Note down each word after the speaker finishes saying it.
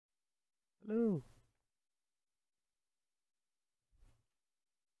Hello.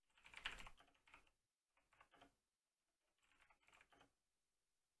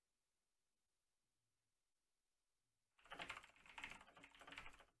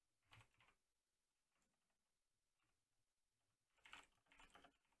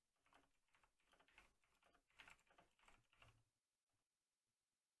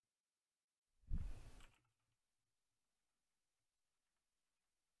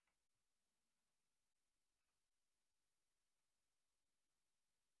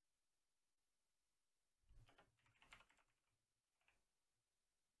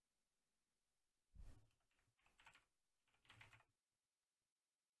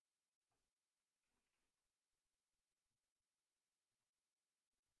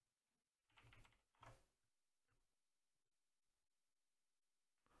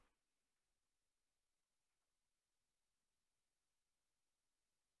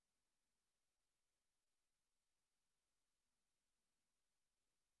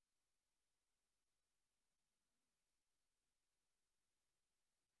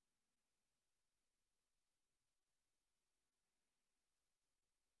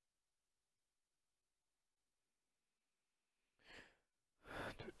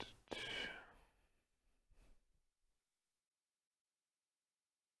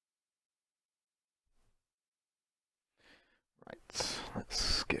 Right,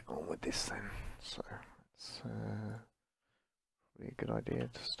 let's get on with this then. So, it's probably a good idea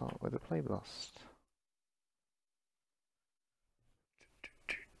to start with a play blast.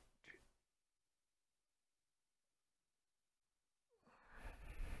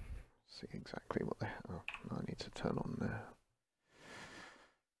 See exactly what oh, I need to turn on there.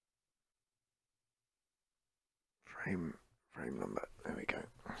 Frame number. There we go.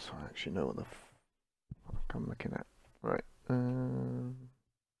 So I actually know what the fuck I'm looking at. Right. In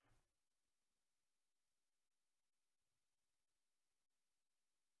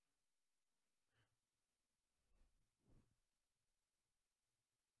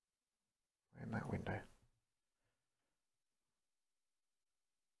that window.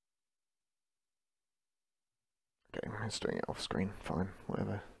 Okay, I'm just doing it off screen. Fine,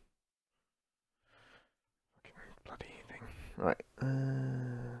 whatever. Fucking bloody thing. Right. What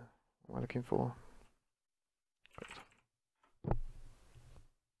am I looking for? Oh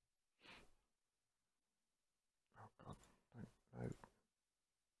god, no.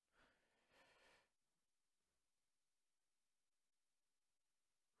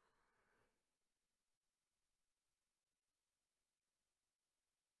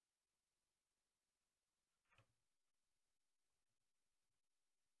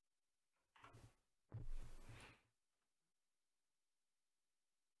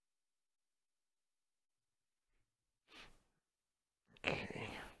 Okay.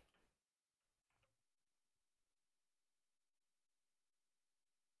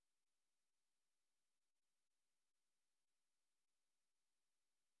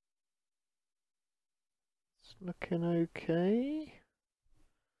 It's looking okay.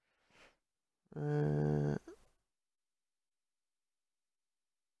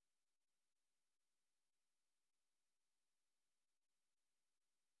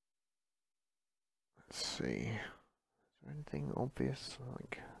 Let's see. Is there anything obvious,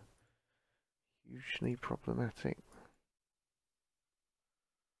 like hugely problematic?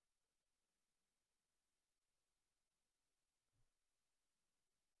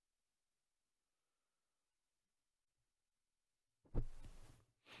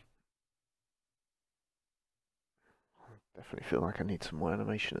 I definitely feel like I need some more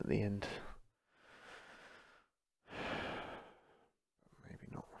animation at the end. Maybe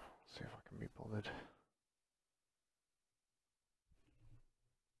not. See if I can be bothered.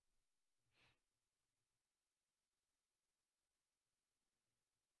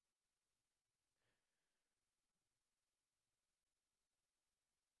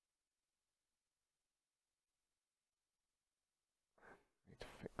 Need to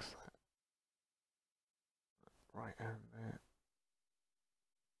fix that. Right hand there.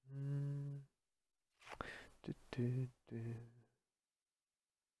 Do, do, do.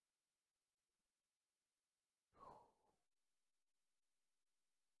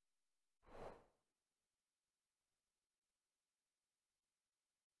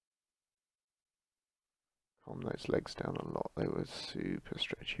 Calm those legs down a lot. They were super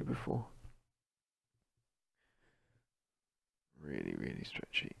stretchy before. Really, really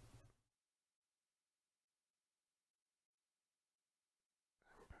stretchy.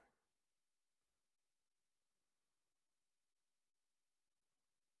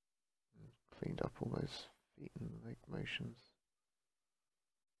 Cleaned up all those feet and leg motions.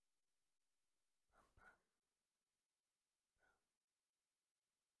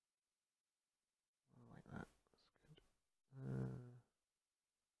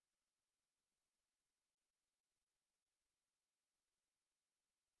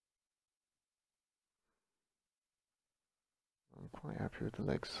 quite happy with the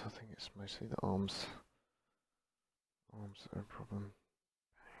legs. I think it's mostly the arms. Arms are a problem.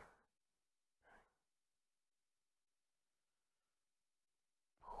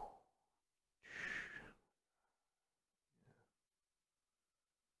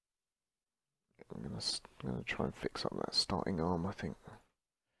 I'm gonna try and fix up that starting arm, I think.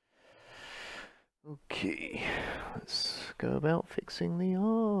 Okay, let's go about fixing the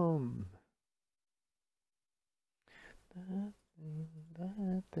arm.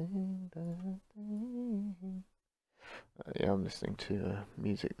 Yeah, I'm listening to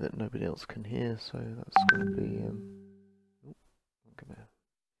music that nobody else can hear, so that's going to be. Oh, I'm going to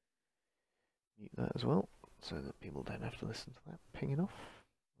mute that as well, so that people don't have to listen to that pinging off.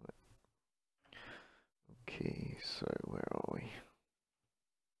 Right. Okay, so where are we?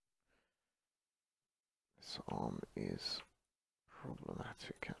 This arm is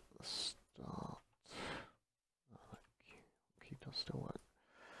problematic at the start. Key does still work.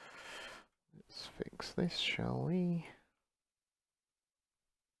 Let's fix this, shall we?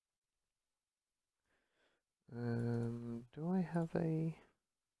 Do I have a...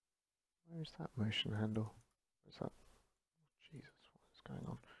 Where's that motion handle? Where's that? Jesus, what is going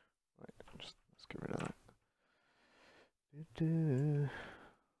on? Right, let's get rid of that.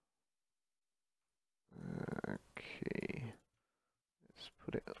 Okay, let's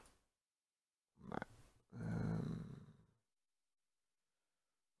put it on that.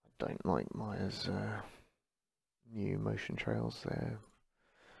 I don't like Maya's new motion trails. They're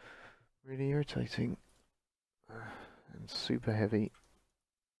really irritating and super heavy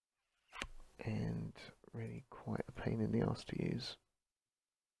and really quite a pain in the ass to use.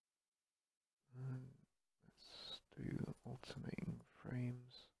 Let's do alternating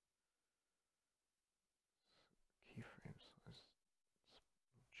frames. Keyframe size.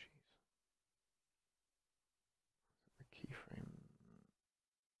 Jeez. The keyframe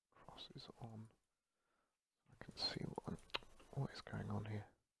crosses on. I can see what is going on here.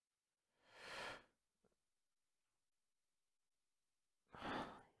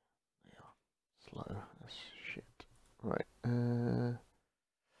 They are slow as shit. Right.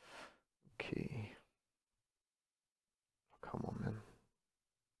 Okay. Oh, come on, man.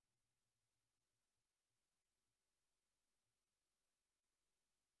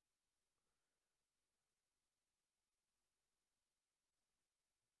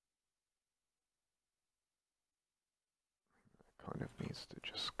 It kind of needs to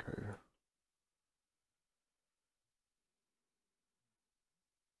just go.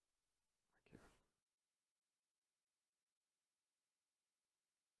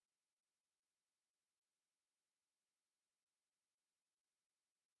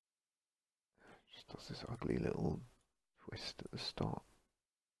 Just does this ugly little twist at the start.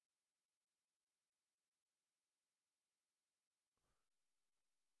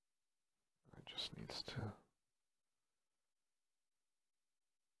 It just needs to.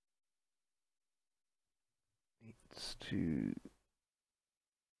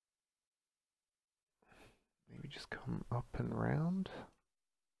 Maybe just come up and round.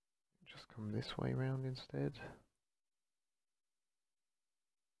 Just come this way round instead.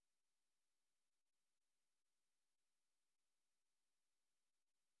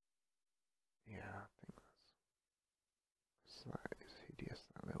 Yeah, I think that is hideous,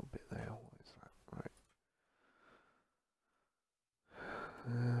 that little bit there. What is that? Right.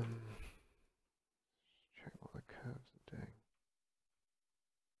 Check what the curves are doing.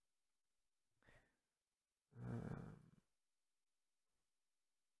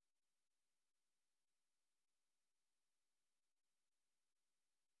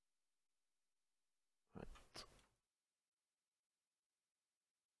 Right. That's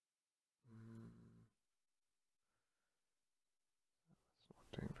not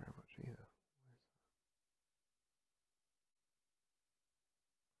doing very much either.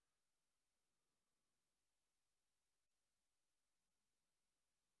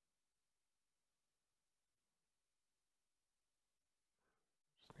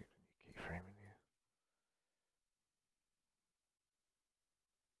 Just need a new keyframe in here.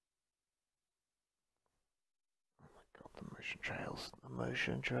 Oh my god, the motion trails. The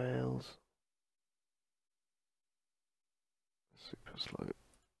motion trails. Super slow. I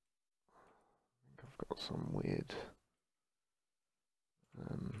think I've got some weird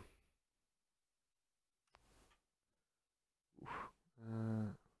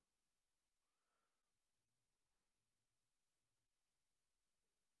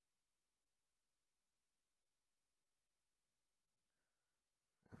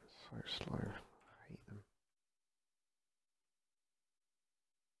so slow. I hate them.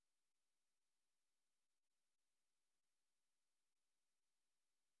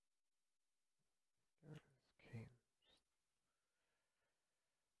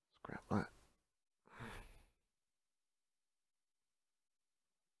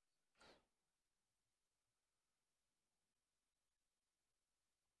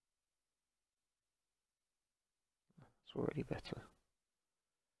 It's already better.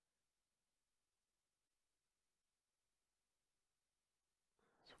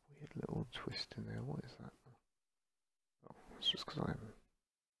 There's a weird little twist in there. What is that? Oh, it's just because I'm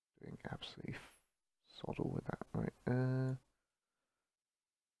doing absolutely sod all with that. Right.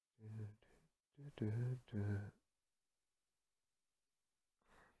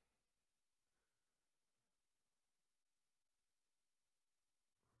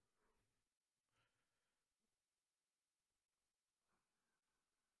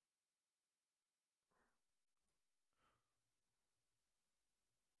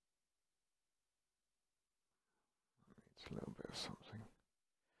 It's a little bit of something.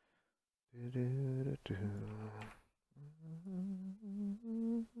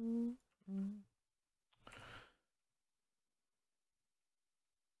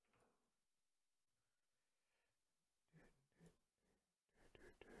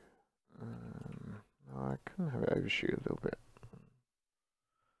 I can have it overshoot a little bit.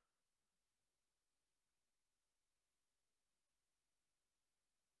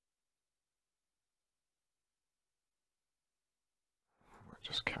 I might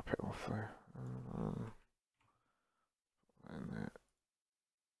just cap it off there. And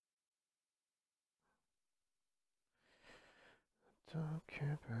don't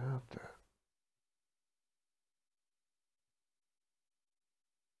care about that.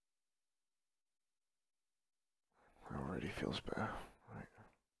 It already feels better. Right.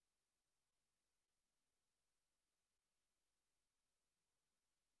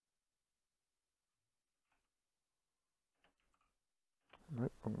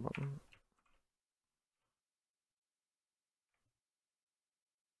 Nope, wrong button.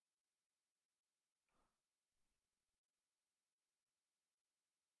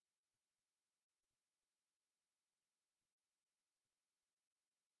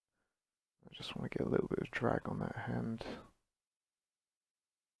 I just want to get a little bit of drag on that hand.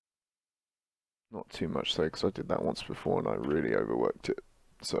 Not too much though, because I did that once before and I really overworked it.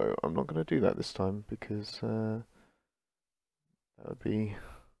 So I'm not going to do that this time because that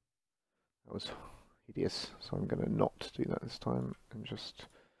was hideous. So I'm going to not do that this time and just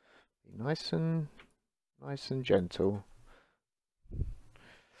be nice and gentle.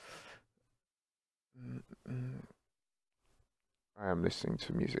 I am listening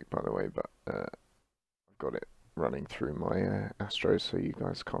to music, by the way, but I've got it running through my Astro, so you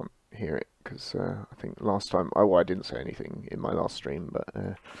guys can't hear it because I think last time, oh, well, I didn't say anything in my last stream, but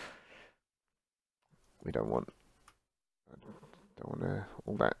we don't want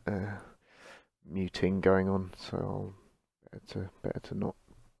all that muting going on, so I'll better to not.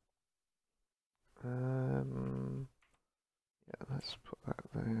 Yeah, let's put that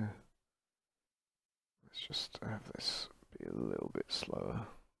there. Let's just have this be a little bit slower.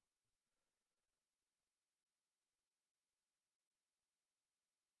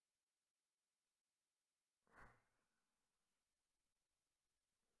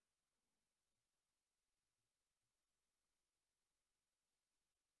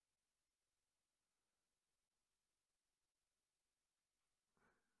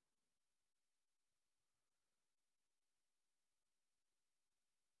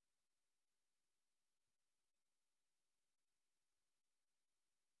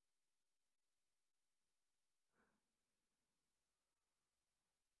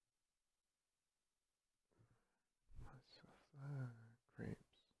 Grapes.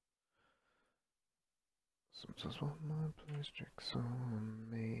 Sometimes want my place tricks on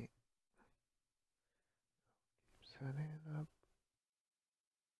me. Set it up.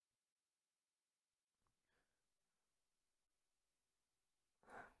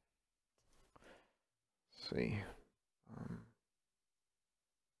 See.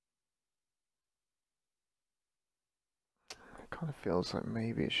 It kind of feels like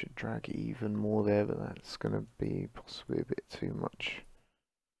maybe it should drag even more there, but that's going to be possibly a bit too much.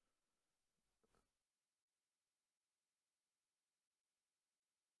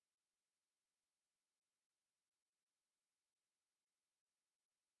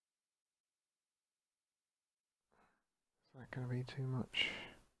 Is that going to be too much?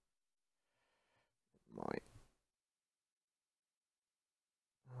 It might.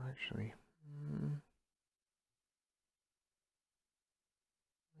 Oh, actually,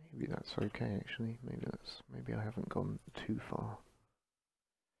 maybe that's okay. Actually, maybe I haven't gone too far.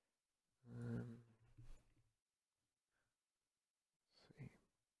 See,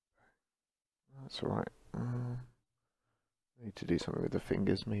 that's all right. Need to do something with the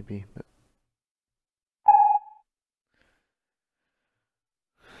fingers, maybe, but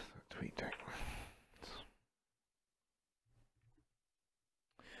tweet deck.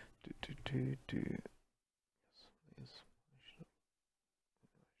 Do. Yes, please.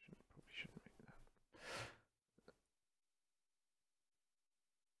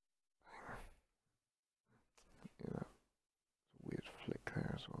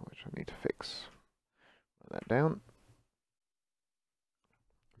 as well, which I need to fix. Write that down.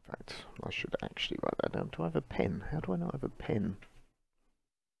 In fact, I should actually write that down. Do I have a pen? How do I not have a pen?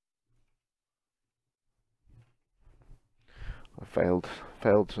 I failed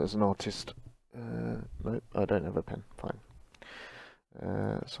as an artist. No, I don't have a pen. Fine.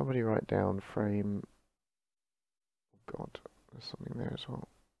 Somebody write down frame. Oh God, there's something there as well.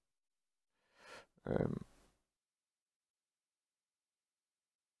 Something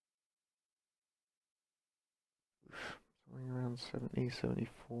around 70,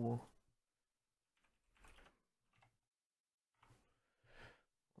 74.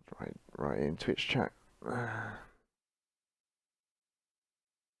 Right in Twitch chat.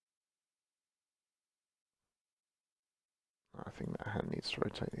 I think that hand needs to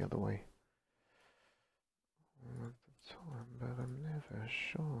rotate the other way. All of the time, but I'm never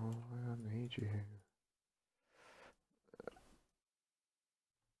sure I need you.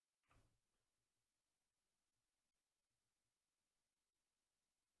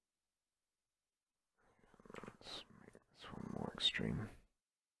 Let's make this one more extreme.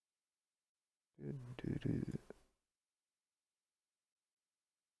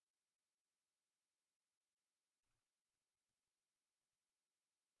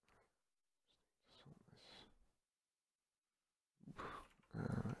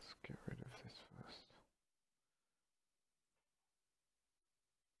 Let's get rid of this first.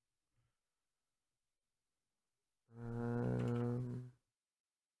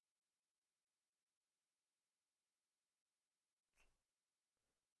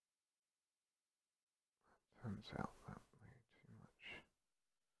 Turns out that way too much.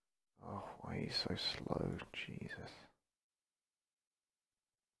 Oh, why are you so slow? Jesus.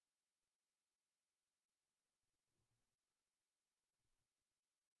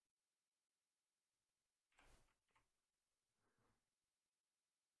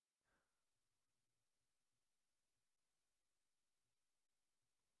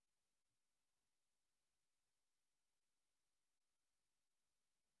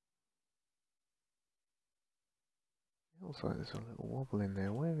 Feels like there's a little wobble in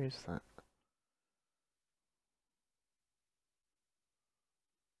there. Where is that?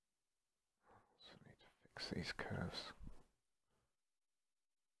 Also need to fix these curves.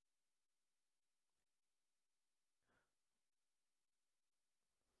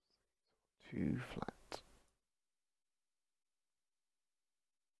 Too flat.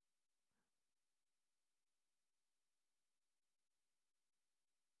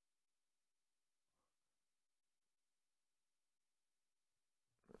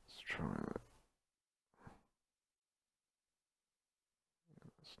 Let's try that. Yeah,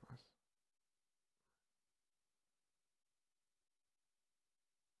 that's nice.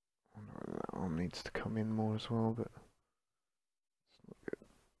 I wonder whether that arm needs to come in more as well, but it's not good.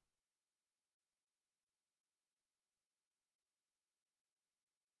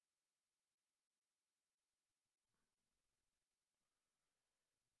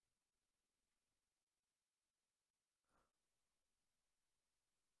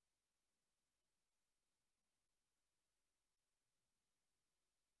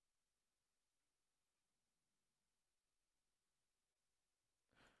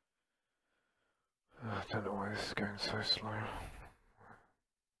 I don't know why this is going so slow.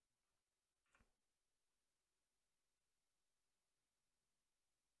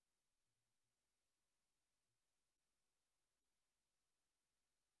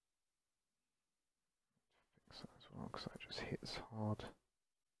 Fix that as well, because that just hits hard.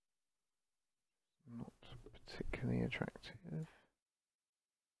 Not particularly attractive.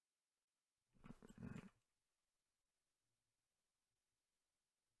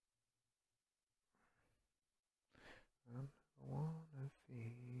 And one of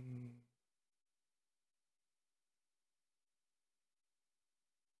these.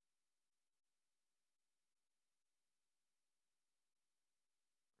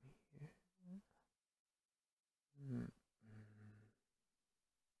 Yeah.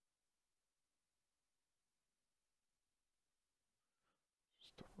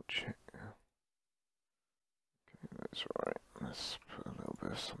 Just double check. Okay, that's right. Let's put a little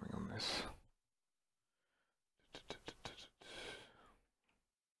bit of something on this.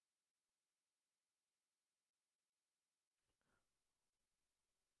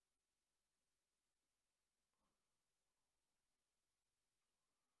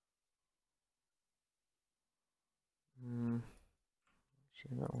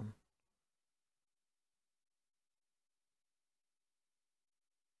 See that one.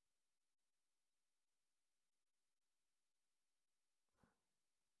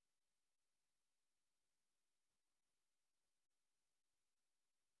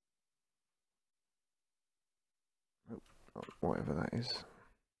 whatever that is.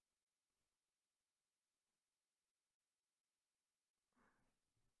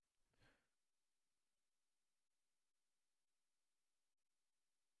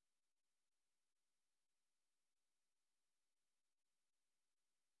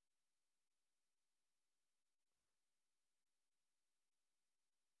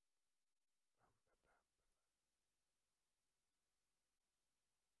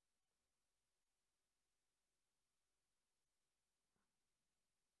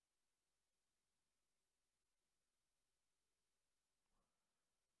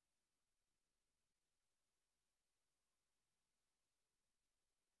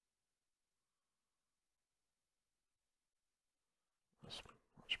 That's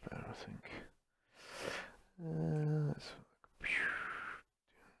much better, I think. Let's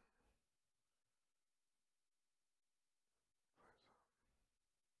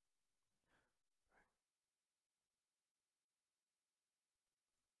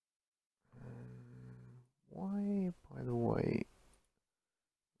why, by the way,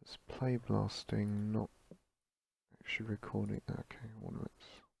 is play blasting not actually recording? Okay, ornaments.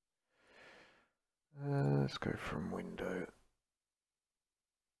 Let's go from window.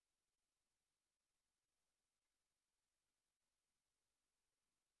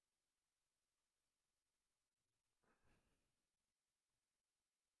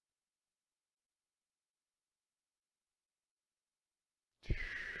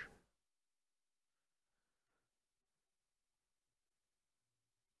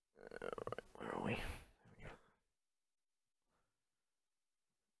 Where are we?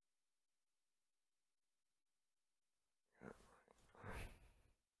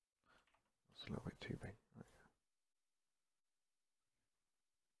 It's a little bit too big. Right.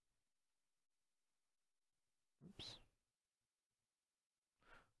 Oops.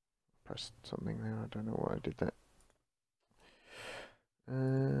 Pressed something there. I don't know why I did that.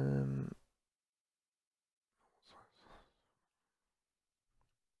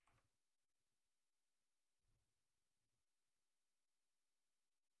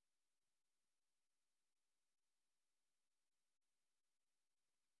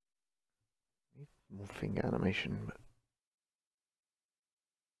 Need more finger animation, but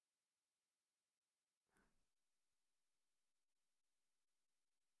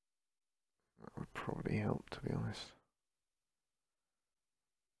that would probably help, to be honest.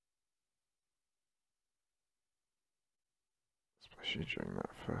 Especially during that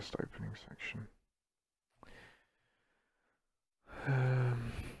first opening section.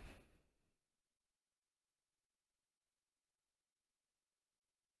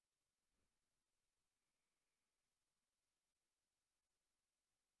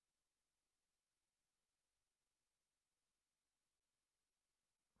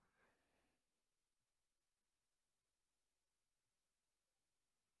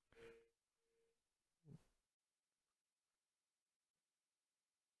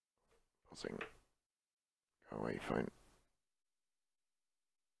 Buzzing. Go away, phone.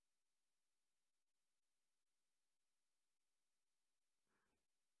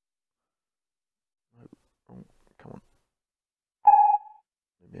 No. Oh, come on.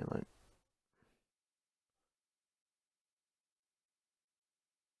 Leave me alone.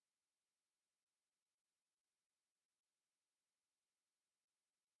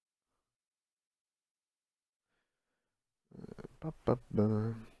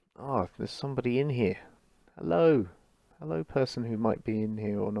 Ah, there's somebody in here. Hello. Hello, person who might be in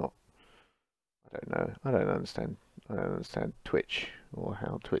here or not. I don't know. I don't understand. I don't understand Twitch or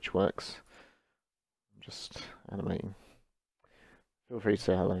how Twitch works. I'm just animating. Feel free to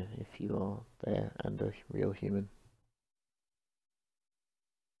say hello if you are there and a real human.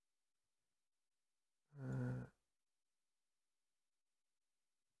 Let's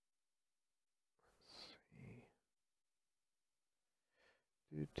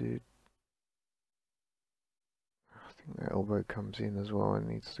see. I think the elbow comes in as well and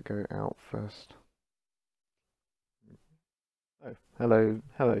needs to go out first. Oh, hello,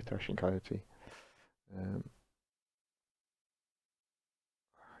 Thrashing Coyote. Yeah,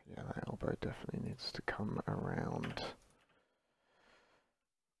 that elbow definitely needs to come around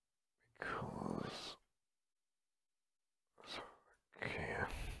because okay,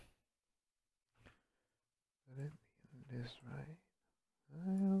 it is right.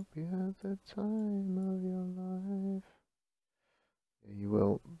 I hope you have the time of your life. Yeah, you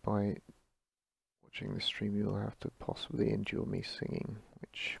will. By watching the stream, you'll have to possibly endure me singing,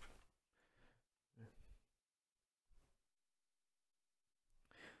 which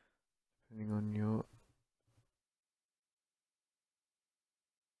depending on your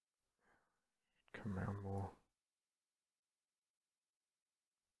come around more.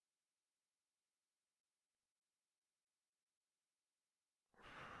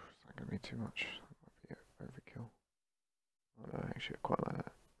 me too much. That might be overkill. Oh no, actually I quite like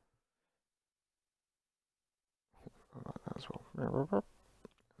that. I like that as well.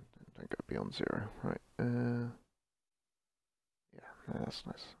 Don't go beyond 0. Right, yeah, no, that's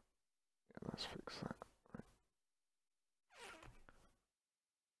nice. Yeah, let's fix that. Right.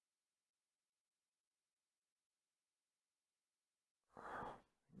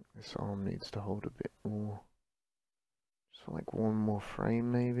 This arm needs to hold a bit more. Just for like one more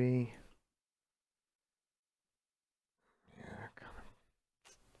frame maybe. Yeah, kind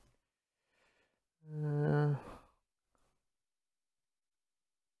of.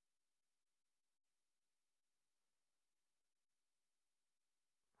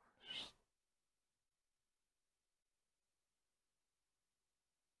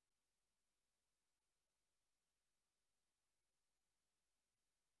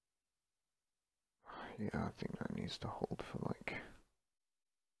 Yeah, I think that needs to hold for like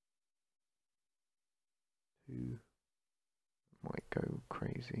 2. Might go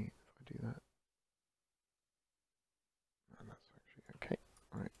crazy if I do that. And that's actually okay.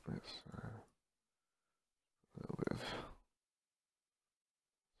 Right, let's a little bit of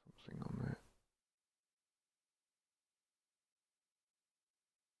something on there.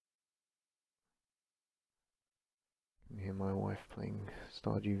 You can hear my wife playing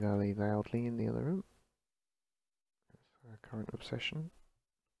Stardew Valley loudly in the other room. That's her current obsession.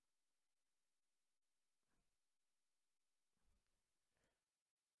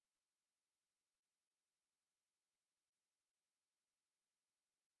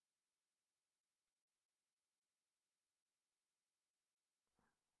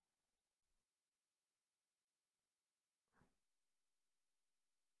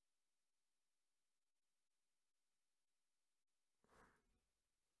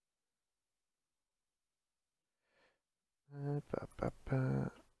 Ba, ba,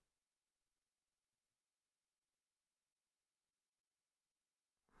 ba.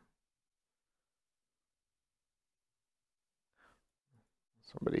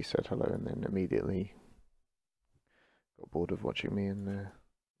 Somebody said hello and then immediately got bored of watching me and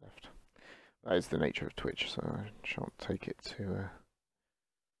left. That is the nature of Twitch, so I shan't take it to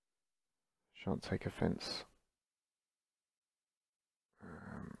shan't take offence.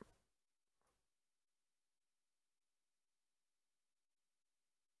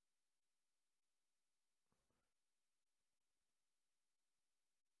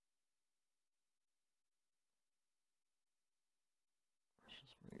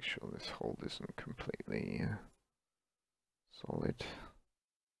 Just make sure this hold isn't completely solid.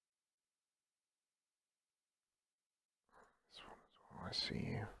 This one as well, I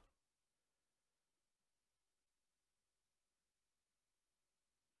see you.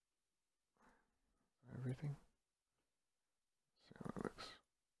 Everything? See how that looks.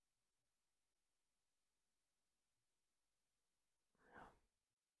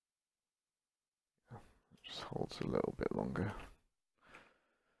 Yeah, it just holds a little bit longer.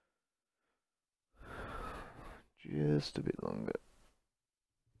 Just a bit longer.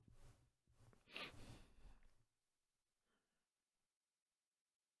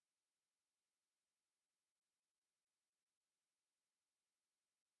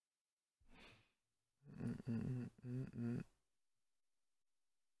 I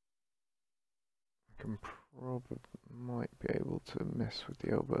can probably might be able to mess with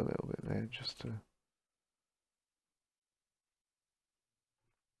the elbow a little bit there just to.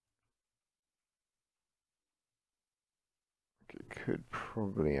 It could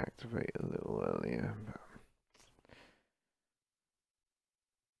probably activate a little earlier, but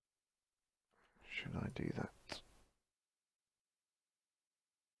should I do that?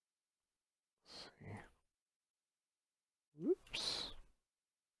 Let's see. Whoops.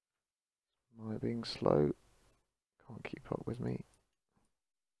 Am I being slow? Can't keep up with me.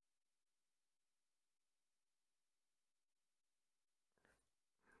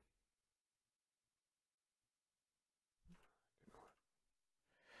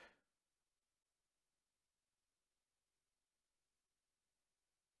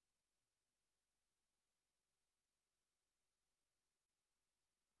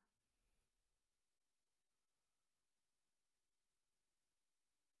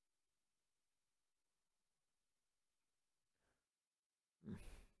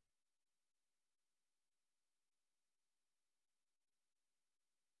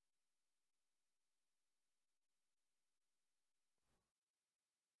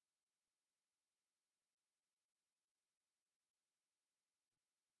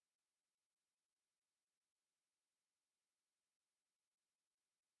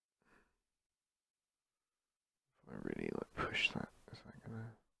 If I really like push that, is that gonna?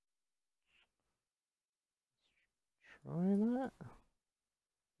 try that.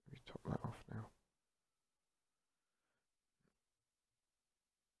 Let me top that off now.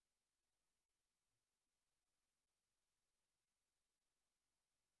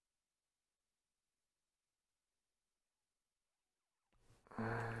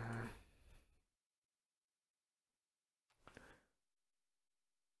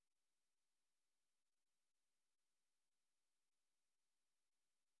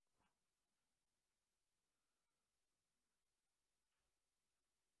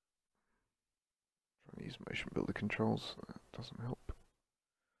 Trying to use motion builder controls, that doesn't help.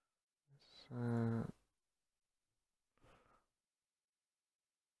 Let's,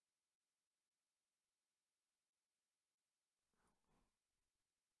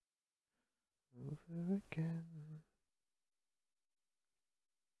 move it again.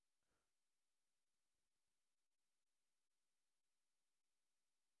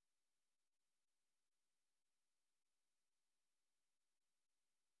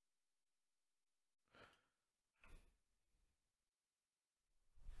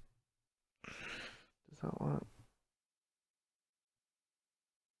 Does that work?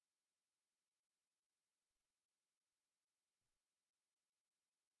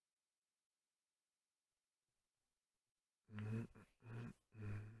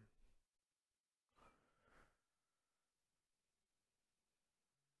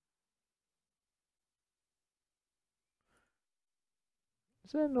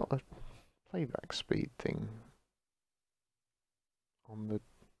 Is there not a playback speed thing on the...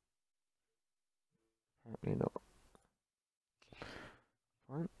 Apparently not.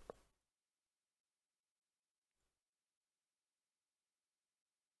 Fine.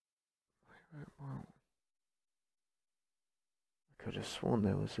 Well, I could have sworn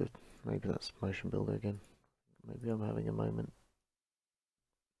there was a... Maybe that's motion builder again. Maybe I'm having a moment.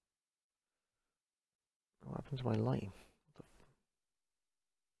 What happened to my lighting?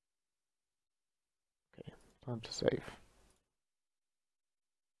 Okay, time to save.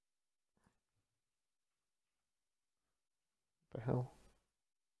 The hell?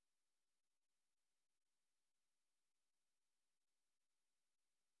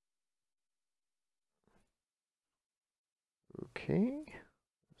 Okay,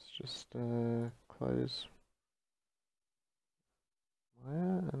 let's just close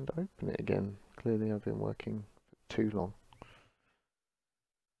Maya and open it again. Clearly I've been working for too long.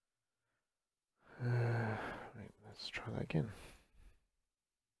 Right, let's try that again.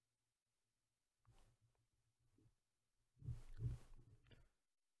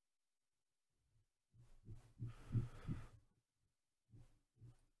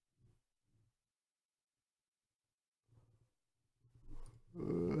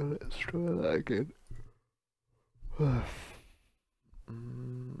 Let's try that again.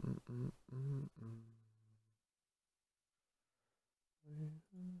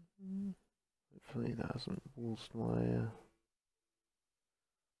 Hopefully that hasn't wallsed my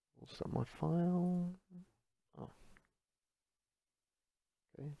file. Oh,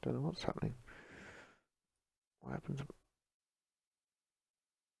 okay, don't know what's happening. What happened to...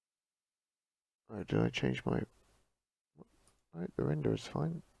 Oh, did I change my... Right, the render is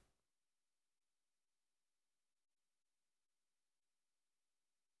fine.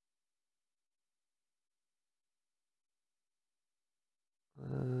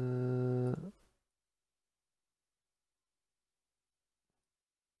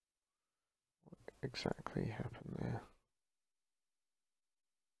 What exactly happened there?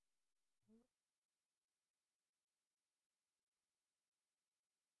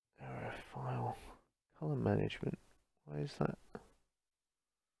 Error file. Color management. Why is that?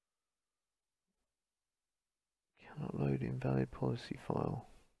 Cannot load invalid policy file.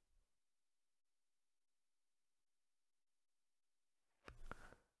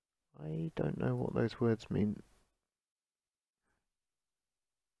 I don't know what those words mean.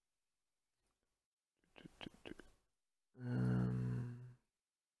 Um,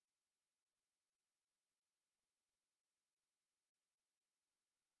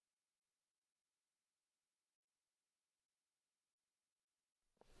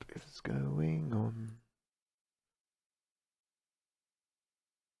 what is going on?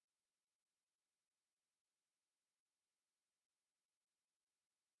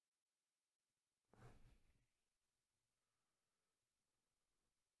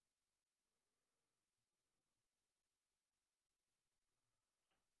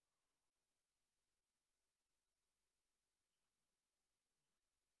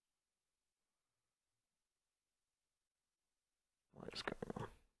 What is going on?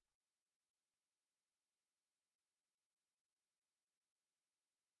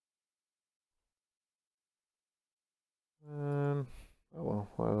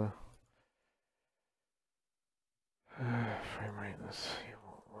 whatever. Frame rate, let's see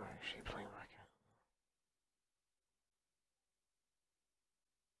what we're actually playing back at.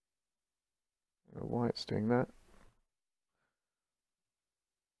 I don't know why it's doing that.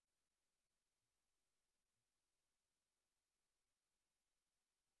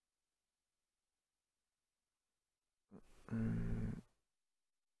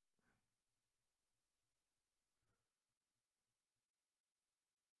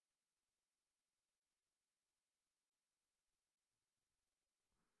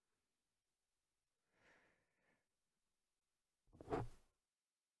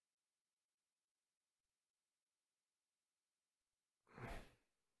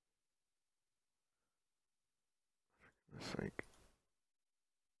 It's like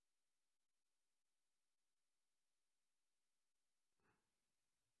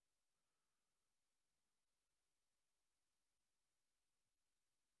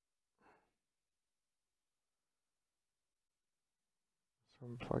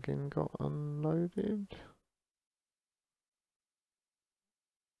some plugin got unloaded.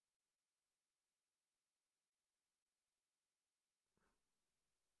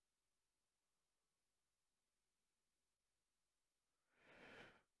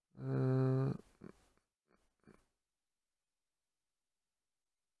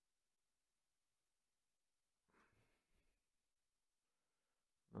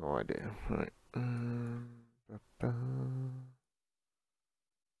 No idea. Right. Ba-ba.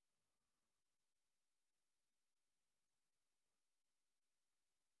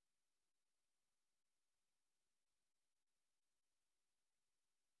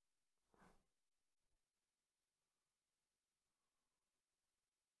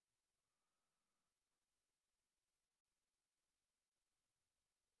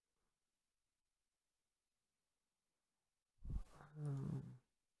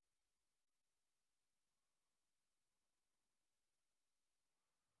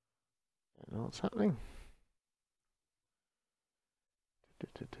 Don't know what's happening.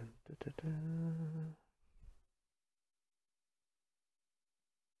 Da-da-da-da-da-da.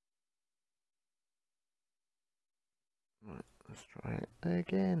 Right, let's try it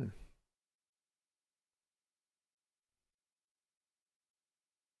again.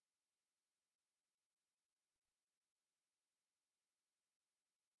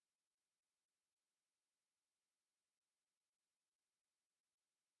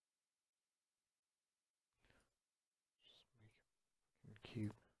 Just make a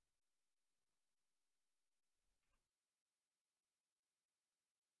cube.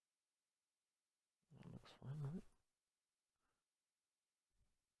 That looks fine, right?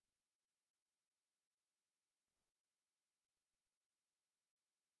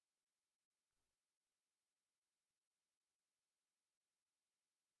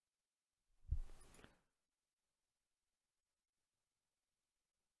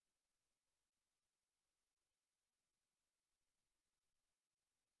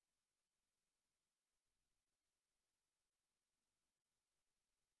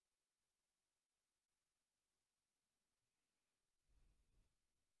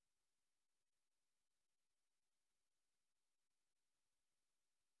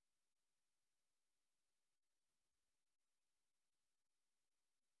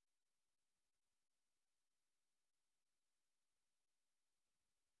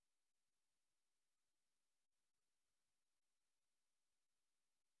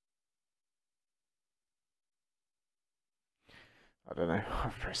 I don't know.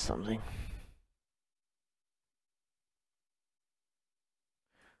 I've pressed something.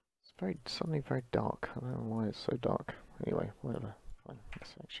 It's suddenly very dark. I don't know why it's so dark. Anyway, whatever. Fine.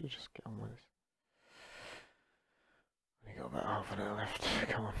 Let's actually just get on with this. Only got about half an hour left.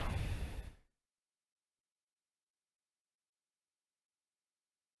 Come on.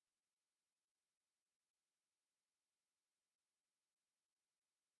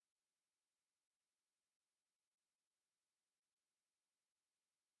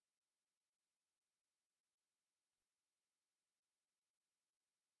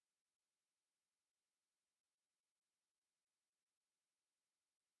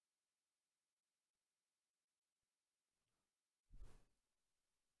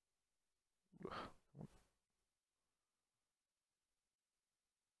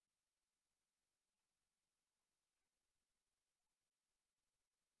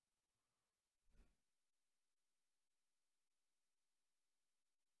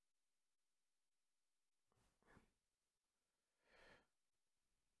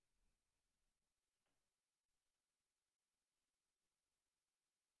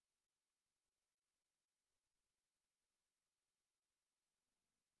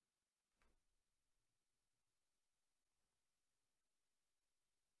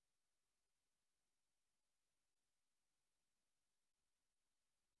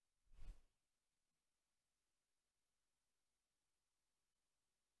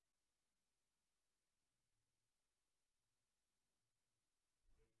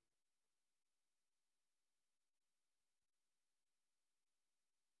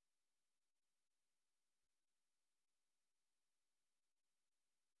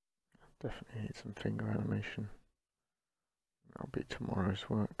 Definitely need some finger animation. That'll be tomorrow's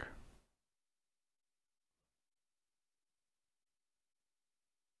work.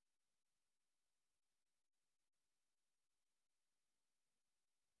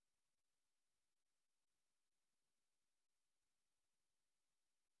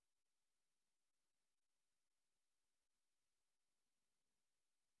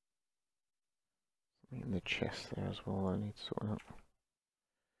 Something in the chest there as well I need to sort out.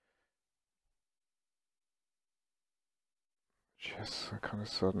 Chest kind of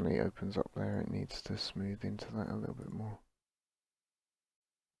suddenly opens up there, it needs to smooth into that a little bit more.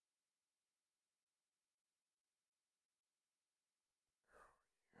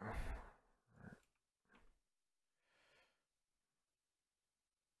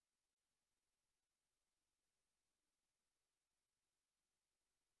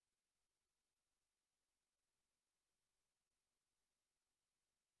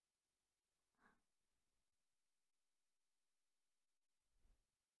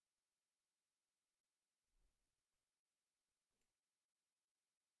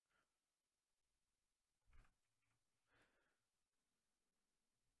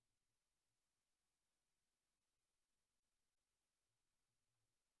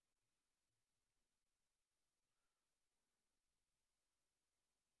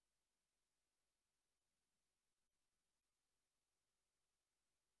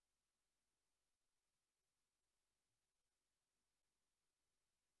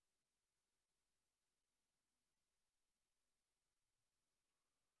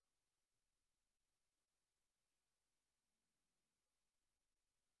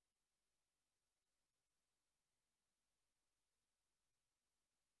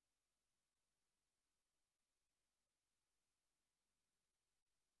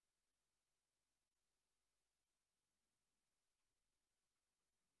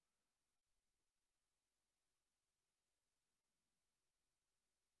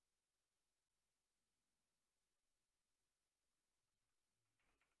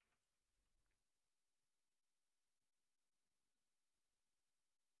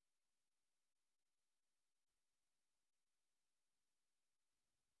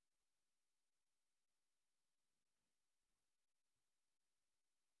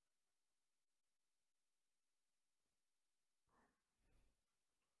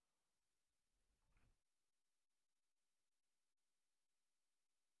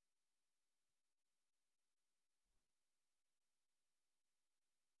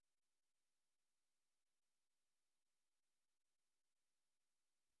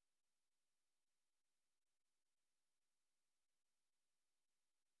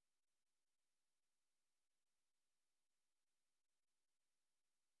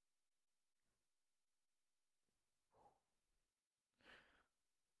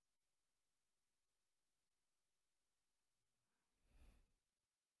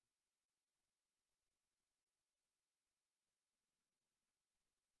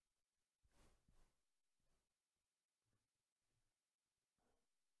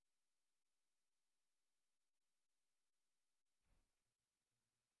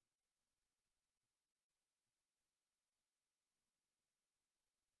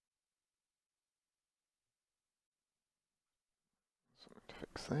 Something to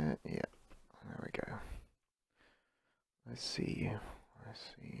fix that. Yeah, there we go. I see you. I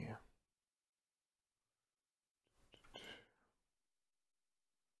see you.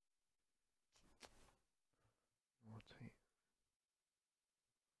 Rotate.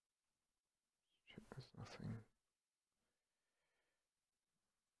 Check there's nothing.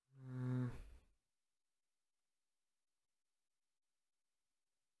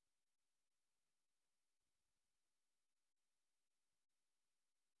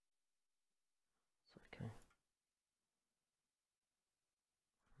 It's okay.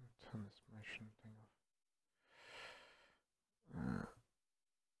 Turn this motion thing off.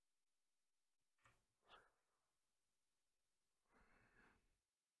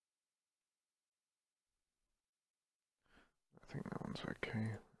 I think that one's okay.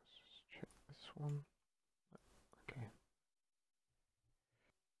 Let's just check this one. Okay.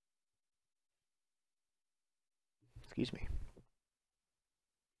 Excuse me.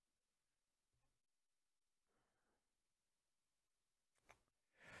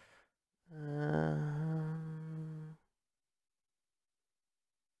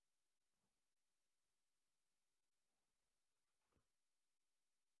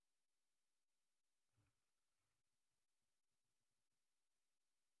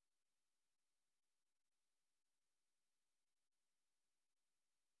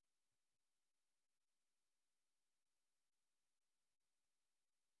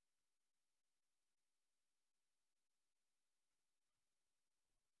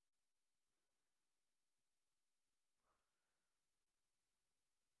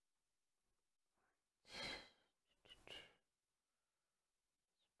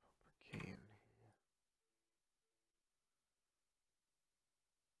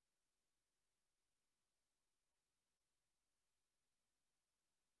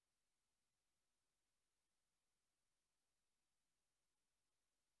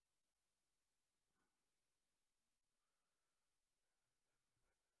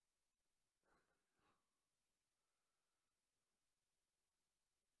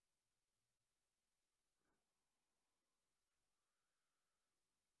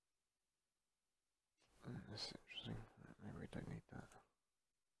 don't need that.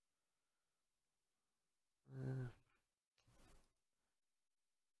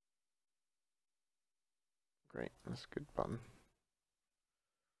 Great, that's a good button.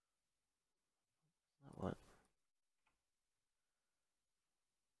 That worked.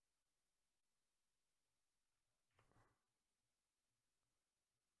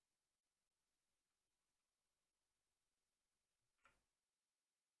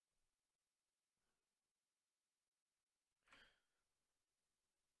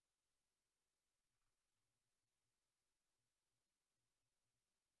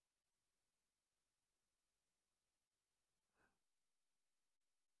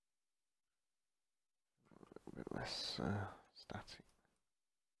 A bit less static.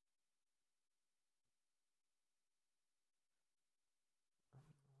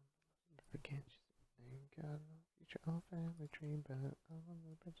 Again, she's got a future of family dream, but I'm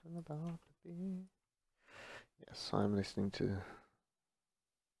the person about to be. Yes, I'm listening to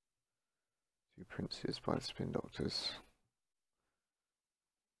Two Princes by the Spin Doctors.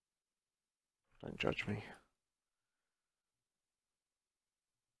 Don't judge me.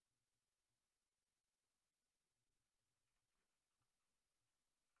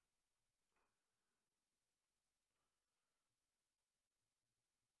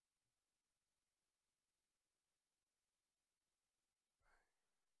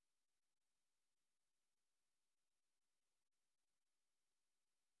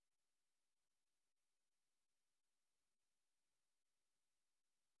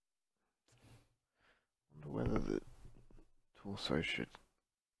 I wonder whether the torso should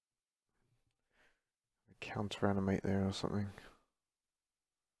counter animate there or something.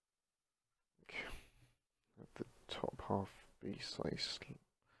 Let the top half be slightly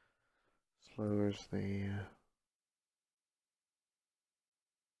slower as the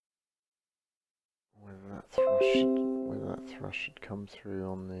whether that thrust should come through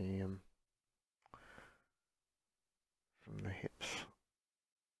on the from the hips.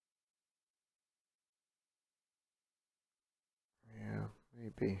 Yeah,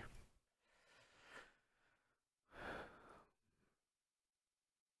 maybe.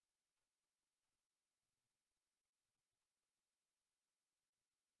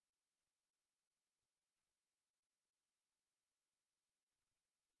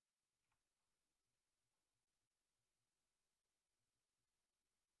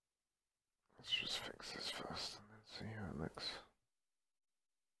 Let's just fix this first and then see how it looks.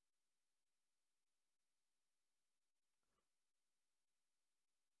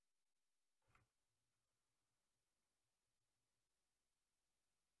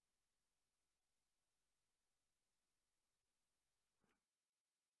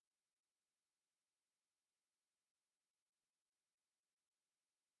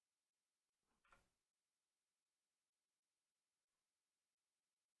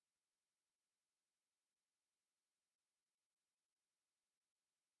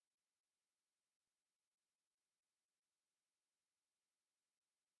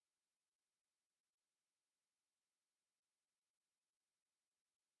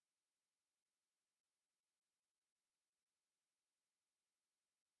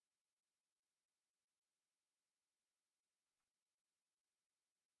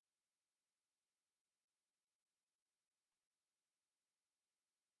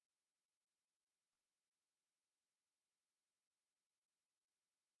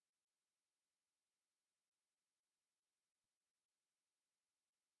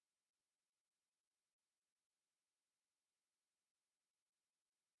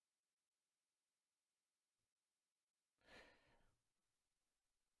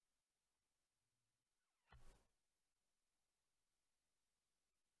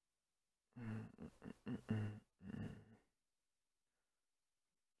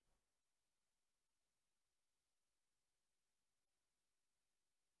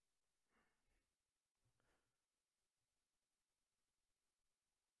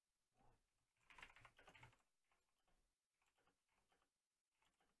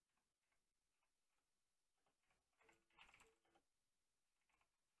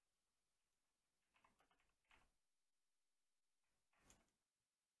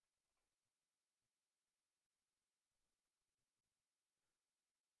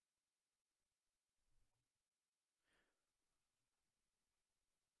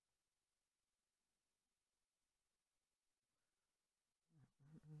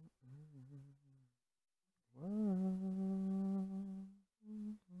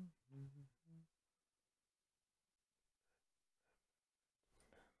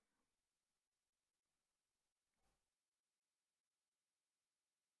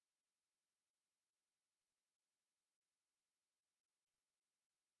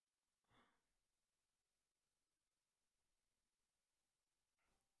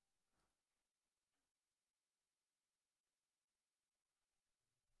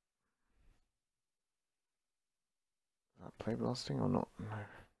 play blasting or not? No,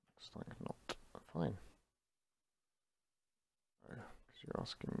 looks like not. Fine. Because you're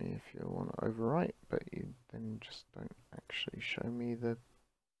asking me if you want to overwrite, but you then just don't actually show me the...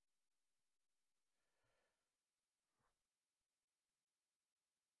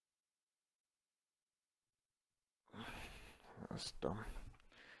 That's dumb.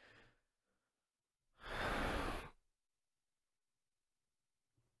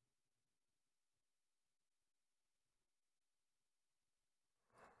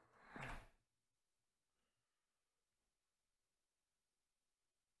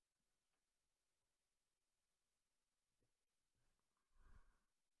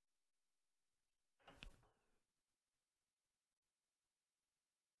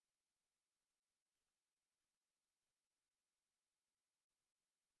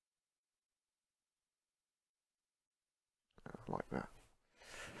 Like that.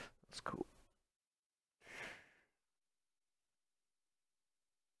 That's cool.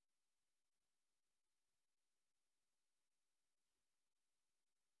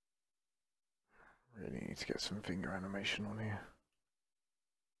 Really need to get some finger animation on here.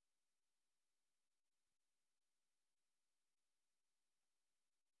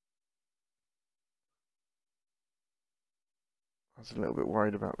 I was a little bit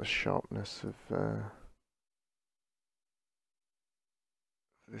worried about the sharpness of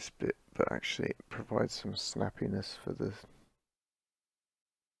this bit, but actually it provides some snappiness for the...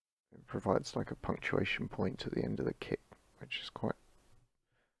 It provides like a punctuation point at the end of the kick, which is quite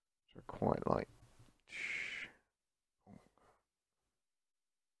like...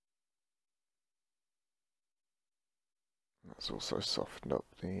 That's also softened up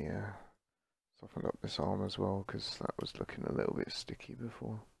this arm as well, because that was looking a little bit sticky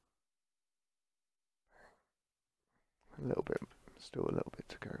before. A little bit, still a little bit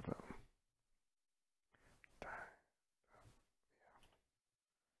to go, but...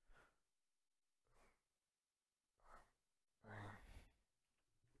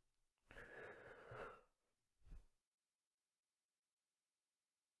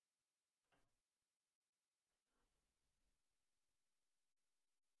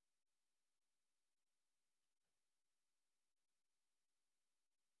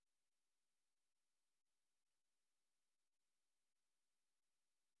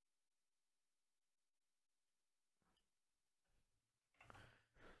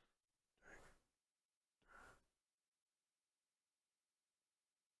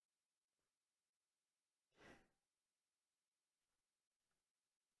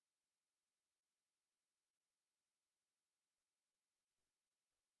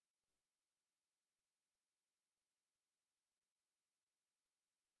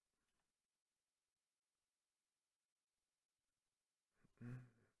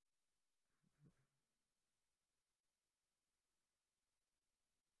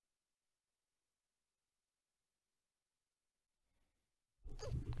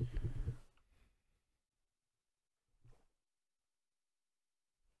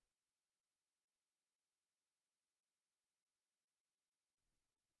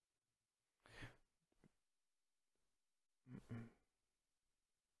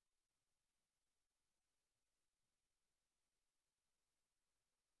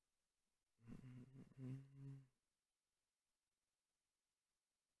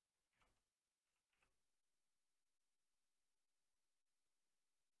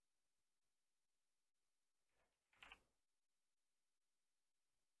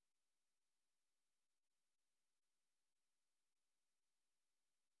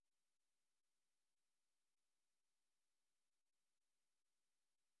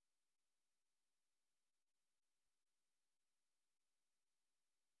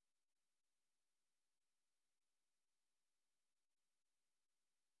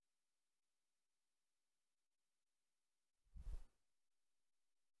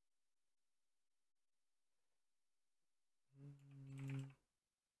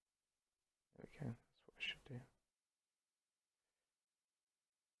 Okay, that's what I should do.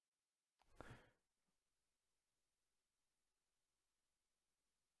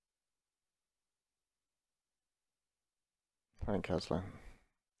 Thank you, Aslan.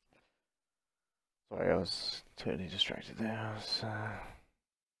 Sorry, I was totally distracted there. I was,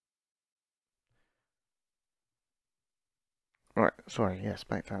 Right, sorry, yes,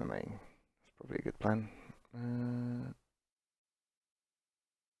 back to animating. That's probably a good plan.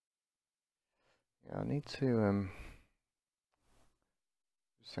 Yeah, I need to,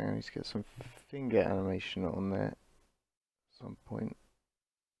 just saying I need to get some finger animation on there at some point.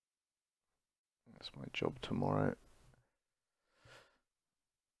 That's my job tomorrow.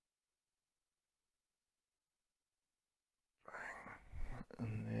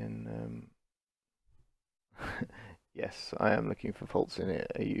 Yes, I am looking for faults in it.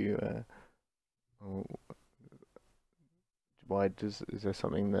 Are you? Oh, why is there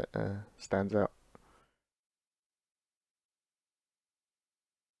something that stands out?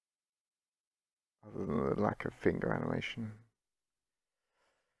 Other than the lack of finger animation.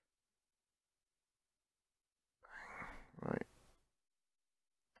 Right,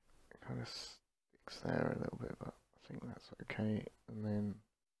 it kind of sticks there a little bit, but I think that's okay. And then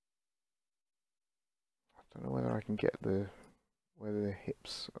I don't know whether I can get whether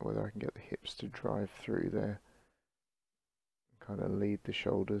I can get the hips to drive through there, and kind of lead the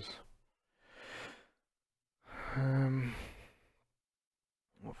shoulders. Um,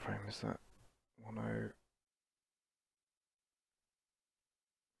 what frame is that?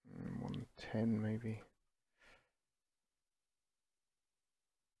 110 maybe.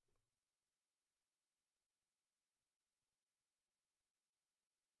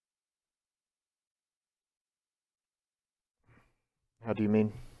 How do you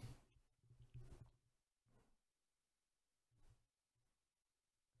mean?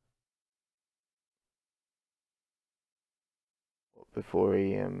 Before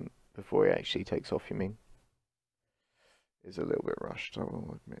he actually takes off, you mean? Is a little bit rushed, I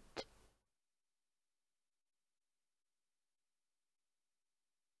will admit.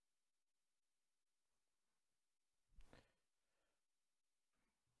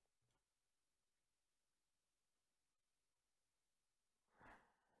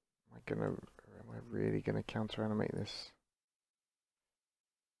 Am I really gonna counter animate this?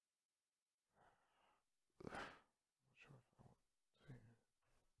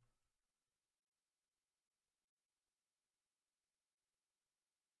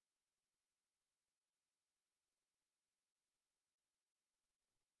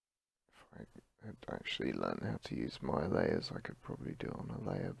 If I had actually learned how to use my layers, I could probably do it on a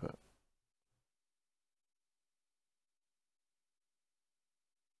layer, but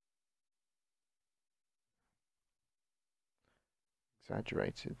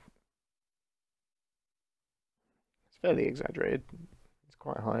exaggerated. It's fairly exaggerated. It's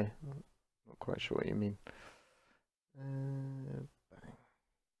quite high. Not quite sure what you mean. Bang.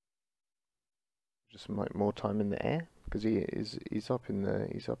 Just like more time in the air because he's up in the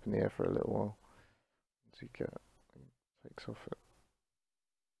air for a little while. Once he takes off at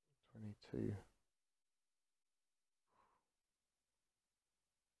 22.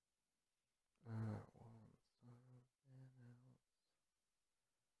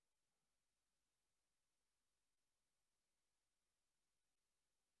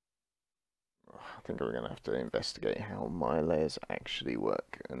 I think we're going to have to investigate how my layers actually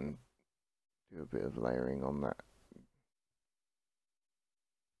work and do a bit of layering on that.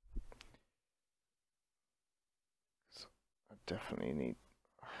 I definitely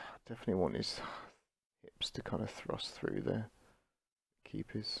want his hips to kind of thrust through there.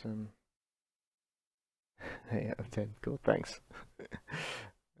 Keep his 8 out of 10. Cool, thanks.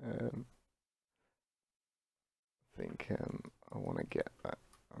 I think I want to get that.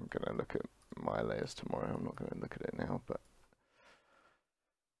 I'm going to look at my layers tomorrow. I'm not going to look at it now, but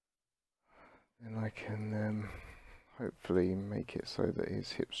then I can hopefully make it so that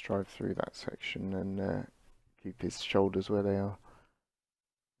his hips drive through that section and keep his shoulders where they are.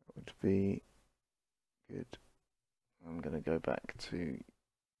 That would be good. I'm going to go back to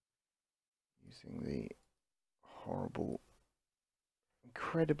using the horrible,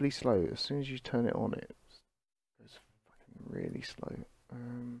 incredibly slow. As soon as you turn it on, it goes fucking really slow.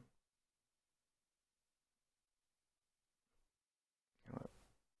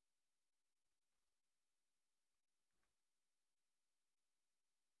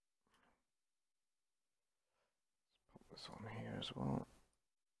 Put this on here as well.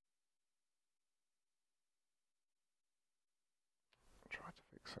 I tried to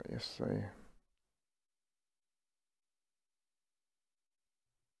fix that yesterday.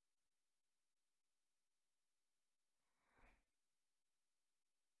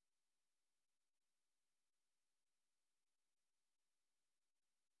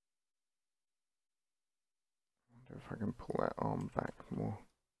 I wonder if I can pull that arm back more.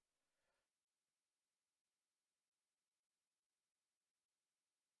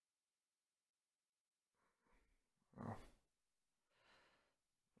 Oh,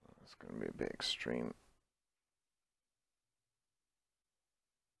 that's going to be a bit extreme.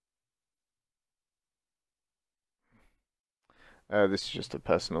 This is just a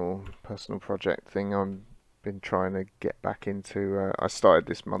personal project thing I've been trying to get back into. I started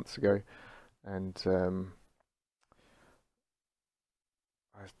this months ago, and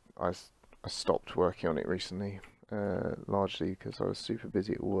I I stopped working on it recently, largely because I was super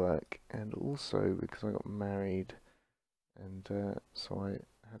busy at work, and also because I got married and so I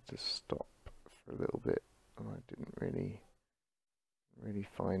had to stop for a little bit, and I didn't really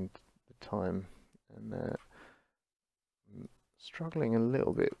find the time, and I'm struggling a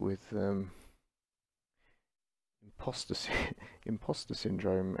little bit with imposter imposter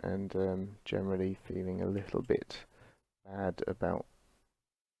syndrome, and generally feeling a little bit bad about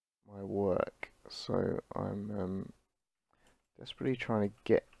my work. So I'm desperately trying to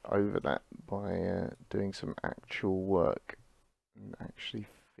get over that by doing some actual work and actually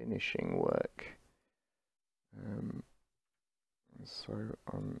finishing work. So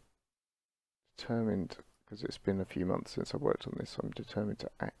I'm determined, because it's been a few months since I worked on this, I'm determined to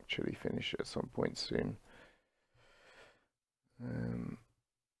actually finish it at some point soon. And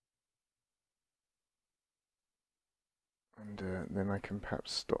then I can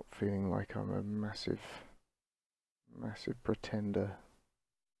perhaps stop feeling like I'm a massive pretender.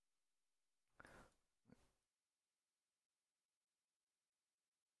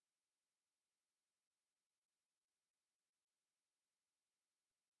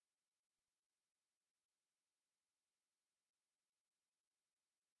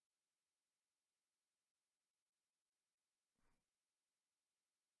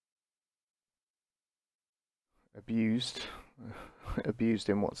 Abused? Abused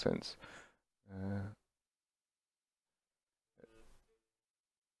in what sense? Uh,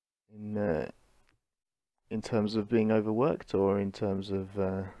 in terms of being overworked, or in terms of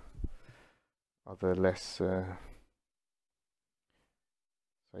other less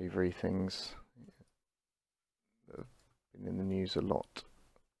savoury things that have been in the news a lot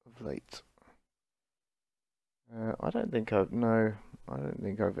of late? I don't think I've no. I don't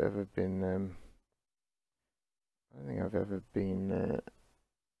think I've ever been. I don't think I've ever been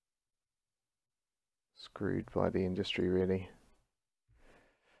screwed by the industry, really.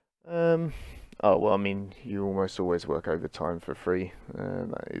 Oh well, I mean, you almost always work overtime for free.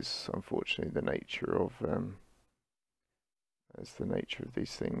 That is unfortunately the nature of that's the nature of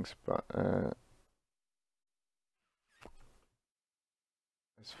these things. But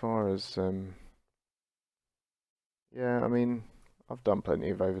as far as yeah, I mean, I've done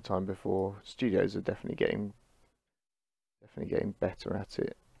plenty of overtime before. Studios are definitely getting better at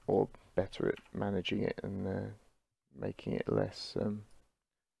it, or better at managing it, and making it less.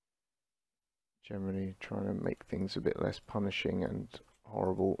 Generally trying to make things a bit less punishing and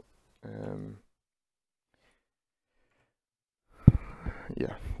horrible.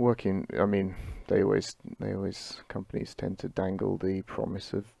 Yeah, working. I mean, companies tend to dangle the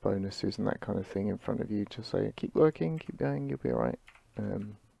promise of bonuses and that kind of thing in front of you to say, keep working, keep going, you'll be all right. No,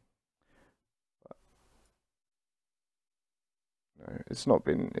 it's not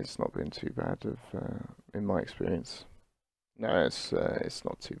been too bad of in my experience. No, it's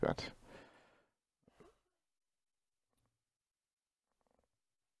not too bad.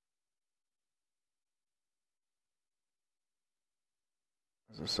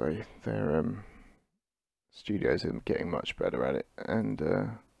 As I say, their studios are getting much better at it, and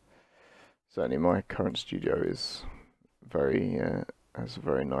certainly my current studio is very has a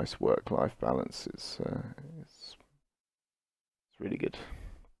very nice work-life balance. It's really good.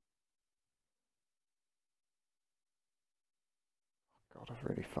 God, I've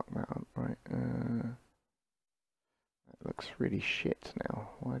really fucked that up, right? That looks really shit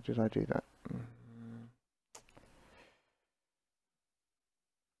now. Why did I do that?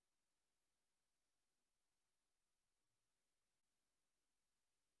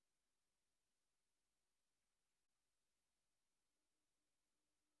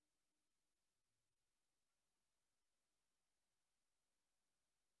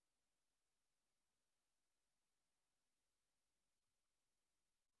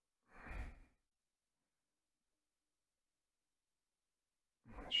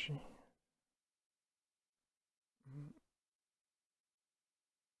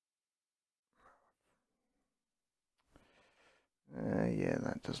 Yeah,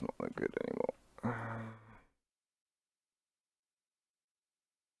 that does not look good anymore.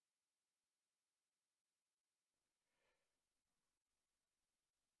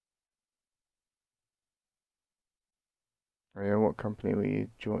 Oh yeah, what company were you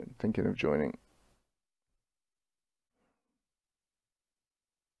thinking of joining?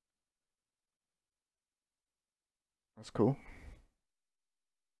 That's cool.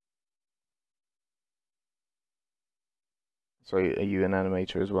 So are you an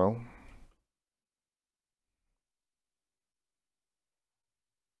animator as well?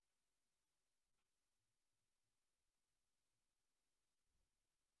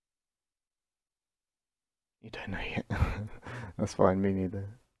 You don't know yet. That's fine, me neither.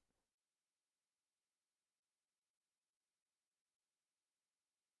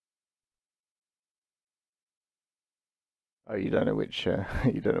 Oh, you don't know which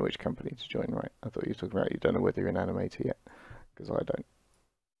you don't know which company to join, right? I thought you were talking about you don't know whether you're an animator yet, because I don't.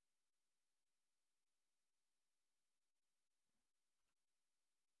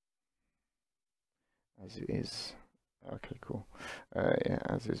 As it is. Okay, cool. Yeah,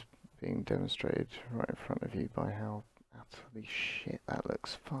 as is being demonstrated right in front of you by how utterly shit that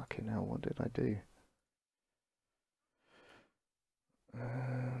looks. Fucking hell, what did I do?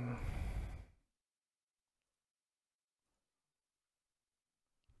 Um,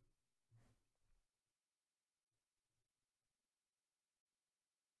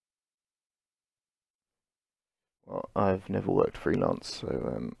 well, I've never worked freelance,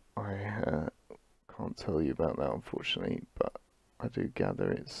 so I can't tell you about that, unfortunately. But I do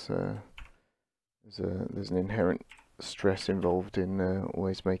gather there's an inherent stress involved in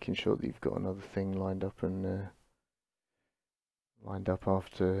always making sure that you've got another thing lined up and lined up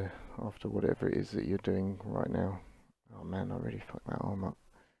after whatever it is that you're doing right now. Oh man, I really fucked that arm up.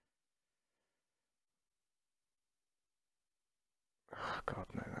 Oh God,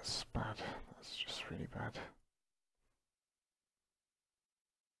 no, that's bad. That's just really bad.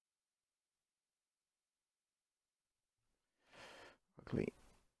 Ugly.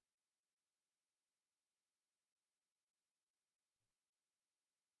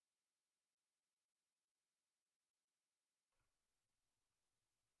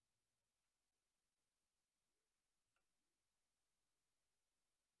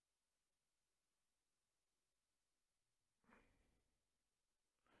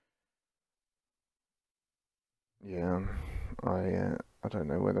 Yeah, I don't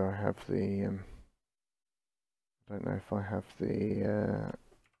know whether I have the I don't know if I have the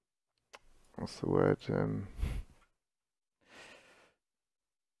what's the word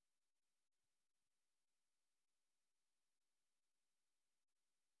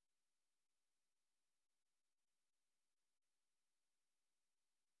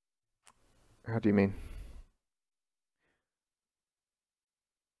how do you mean?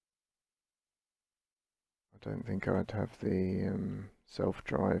 I don't think I'd have the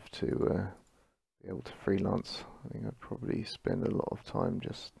self-drive to be able to freelance. I think I'd probably spend a lot of time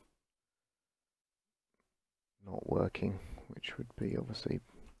just not working, which would be obviously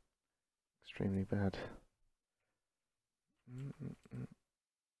extremely bad. Mm -mm -mm.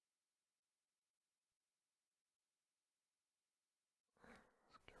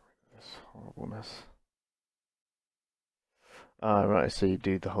 This horribleness. Ah, right, so you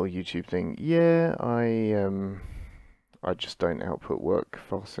do the whole YouTube thing. Yeah, I just don't output work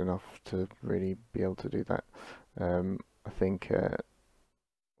fast enough to really be able to do that. I think,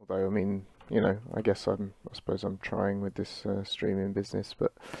 although I mean, I guess I suppose I'm trying with this streaming business,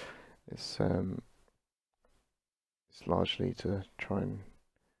 but it's um, it's largely to try and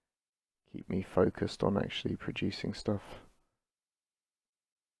keep me focused on actually producing stuff.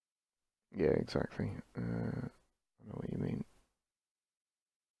 Yeah, exactly. I know what you mean.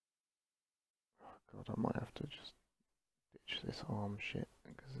 Oh God, I might have to just ditch this arm shit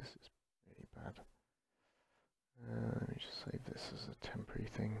because this is really bad. Let me just save this as a temporary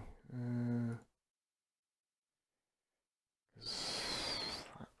thing.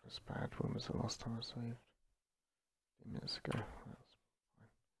 That was bad. When was the last time I saved? 10 minutes ago.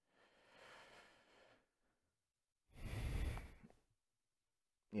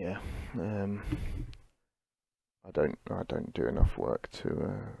 Yeah. I don't do enough work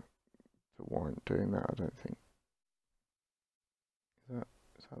to warrant doing that. I don't think.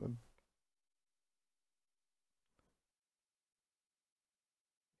 Is that the?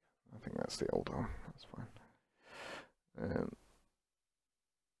 I think that's the old arm. That's fine. Um,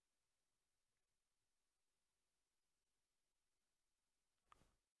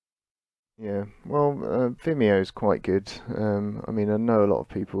 yeah. Well, Vimeo is quite good. I mean, I know a lot of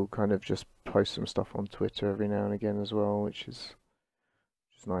people kind of just post some stuff on Twitter every now and again as well, which is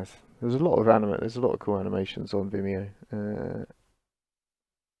nice. There's a lot of cool animations on Vimeo.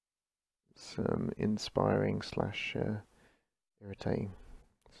 It's inspiring slash irritating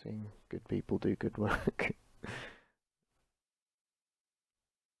seeing good people do good work.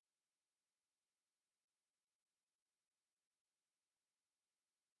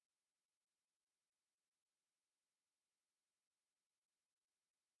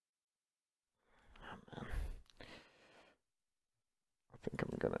 Man, I think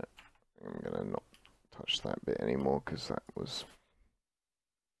I'm gonna not touch that bit anymore because that was.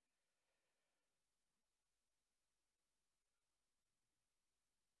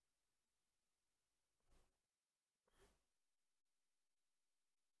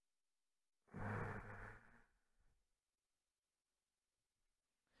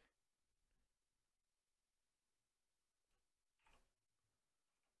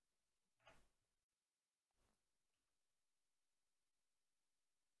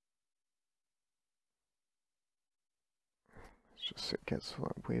 just it gets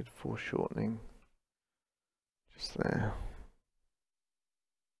that weird foreshortening just there.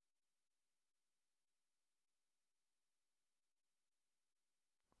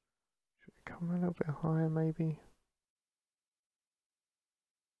 Should we come a little bit higher maybe?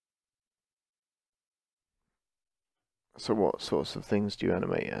 So what sorts of things do you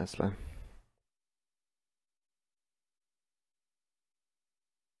animate as then?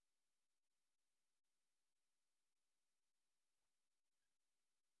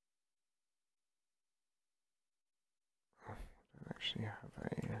 I don't actually have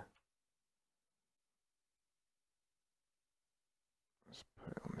a... let's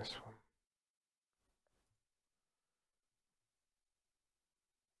put it on this one.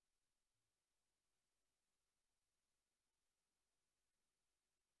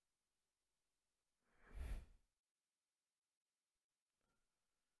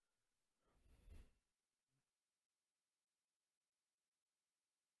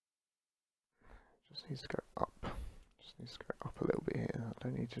 Just needs to go up. Just needs to go up a little bit here. I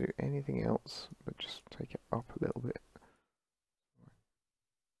don't need to do anything else, but just take it up a little bit.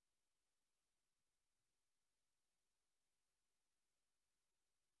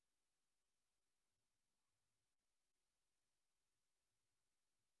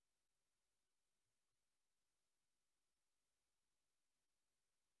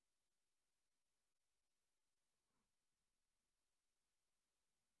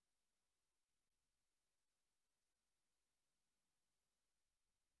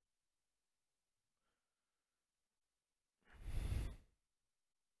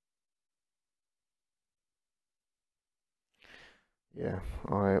 Yeah,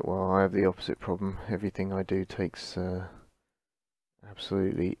 I have the opposite problem. Everything I do takes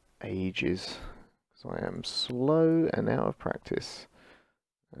absolutely ages because I am slow and out of practice.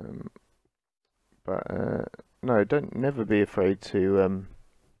 Um, but no, don't never be afraid to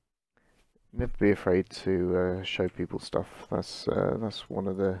show people stuff. That's one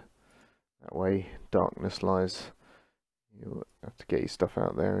of that way darkness lies. You have to get your stuff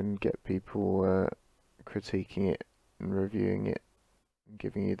out there and get people critiquing it and reviewing it and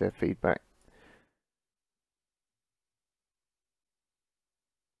giving you their feedback.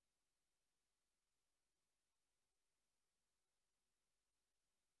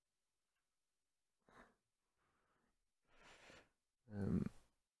 Um,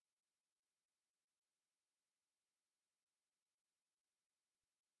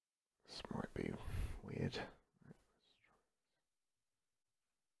 this might be weird.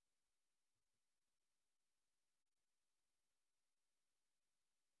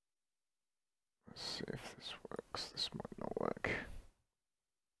 Let's see if this works. This might not work.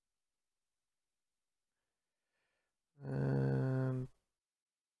 Um,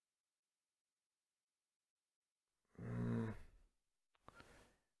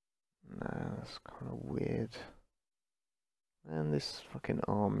 nah, that's kind of weird. And this fucking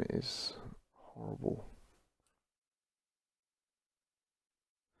arm is horrible.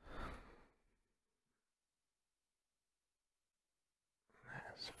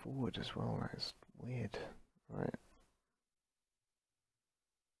 It's forward as well. That's weird. Right.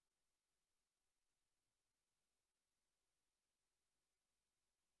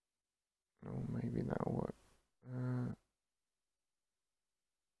 Oh, maybe that'll work.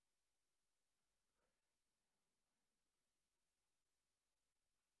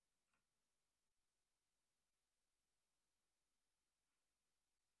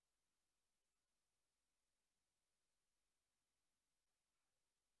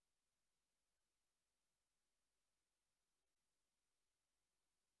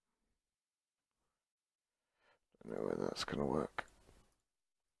 I don't know whether that's gonna work.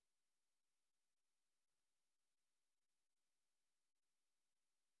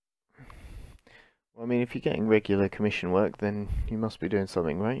 Well, I mean, if you're getting regular commission work, then you must be doing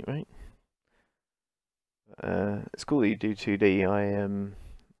something right, right? It's cool that you do 2D. I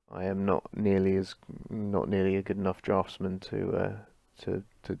am not nearly a good enough draftsman to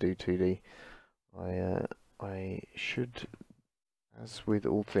do 2D. I should, as with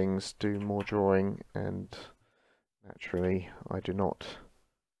all things, do more drawing, and naturally, I do not.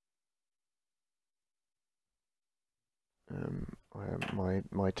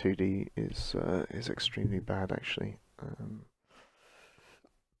 My 2D is extremely bad actually,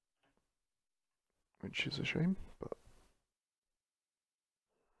 which is a shame. But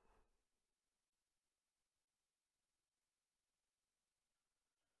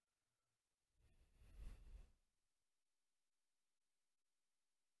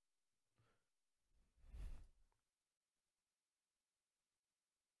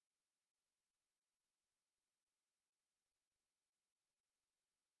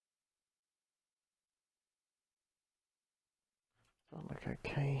That look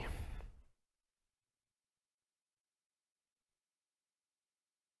okay.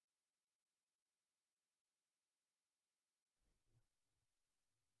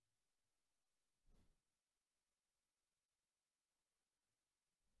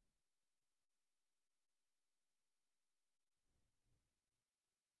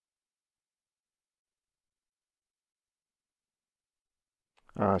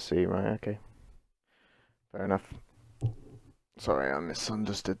 Ah, I see, right, okay. Fair enough. Sorry, I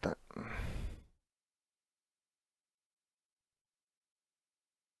misunderstood that.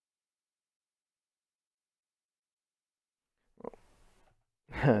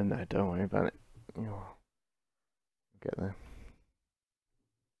 No, don't worry about it. You'll get there.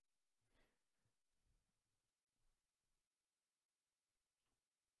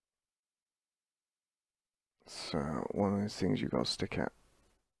 So, one of those things you've got to stick at.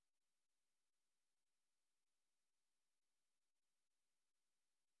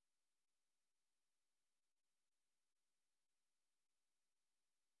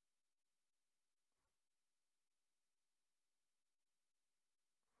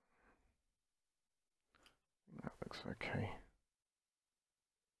 That looks okay.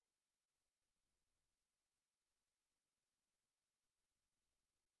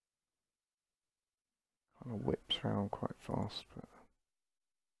 Kind of whips around quite fast, but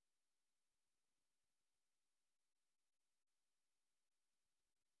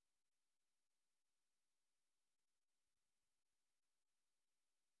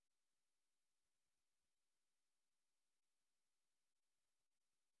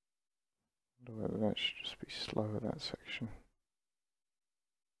I wonder whether that should just be slower, that section.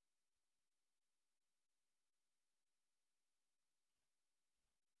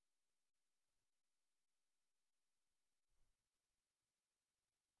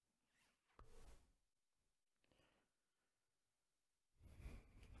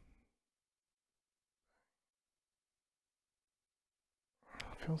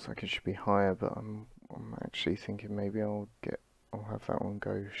 Feels like it should be higher, but I'm actually thinking maybe I'll have that one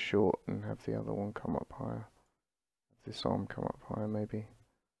go short and have the other one come up higher. Have this arm come up higher maybe.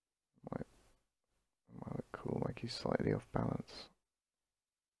 Might look cool, like he's slightly off balance.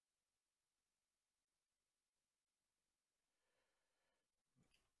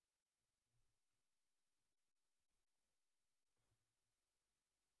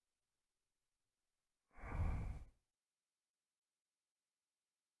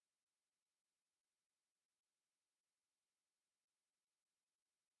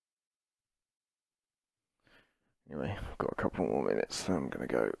 Anyway, I've got a couple more minutes, so I'm gonna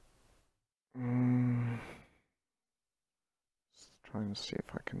go. Just try and see if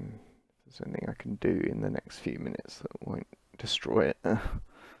there's anything I can do in the next few minutes that won't destroy it, that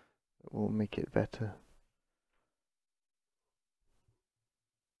will make it better.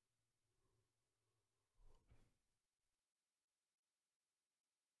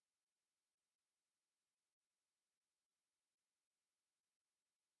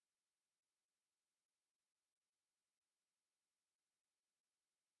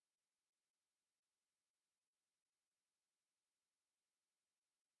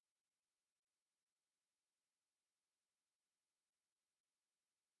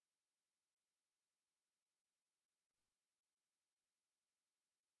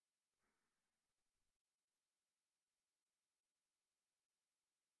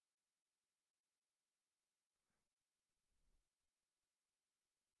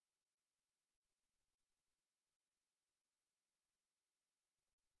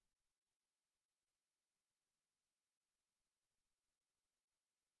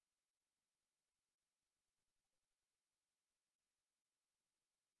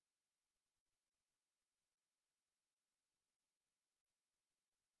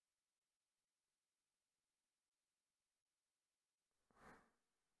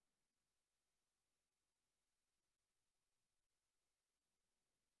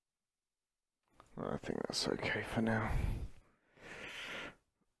 I think that's okay for now.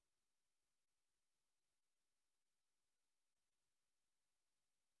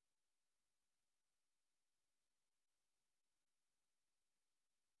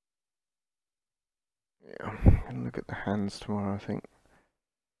 Yeah, I'm gonna look at the hands tomorrow, I think.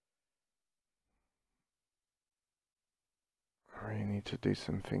 I really need to do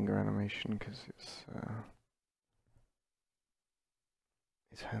some finger animation because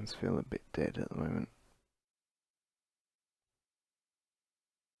his hands feel a bit dead at the moment.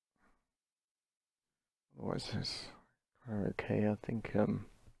 Otherwise, it's kind of okay. I think I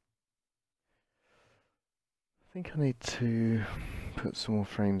need to put some more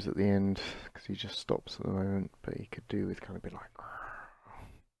frames at the end because he just stops at the moment. But he could do with kind of a bit like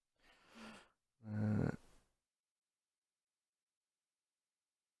Oh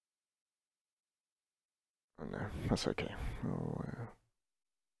no, that's okay. I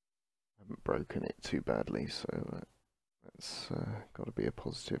haven't broken it too badly, so that's got to be a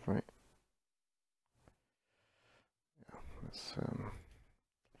positive, right? Yeah, that's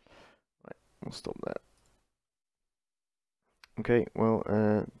right. We'll stop that. Okay, well,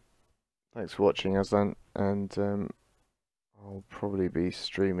 thanks for watching, Aslan, and I'll probably be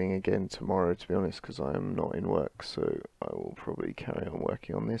streaming again tomorrow, to be honest, because I am not in work, so I will probably carry on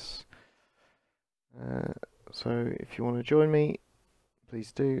working on this. So if you want to join me,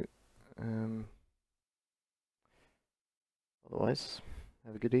 please do. Otherwise,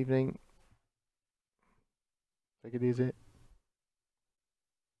 have a good evening. Take it easy.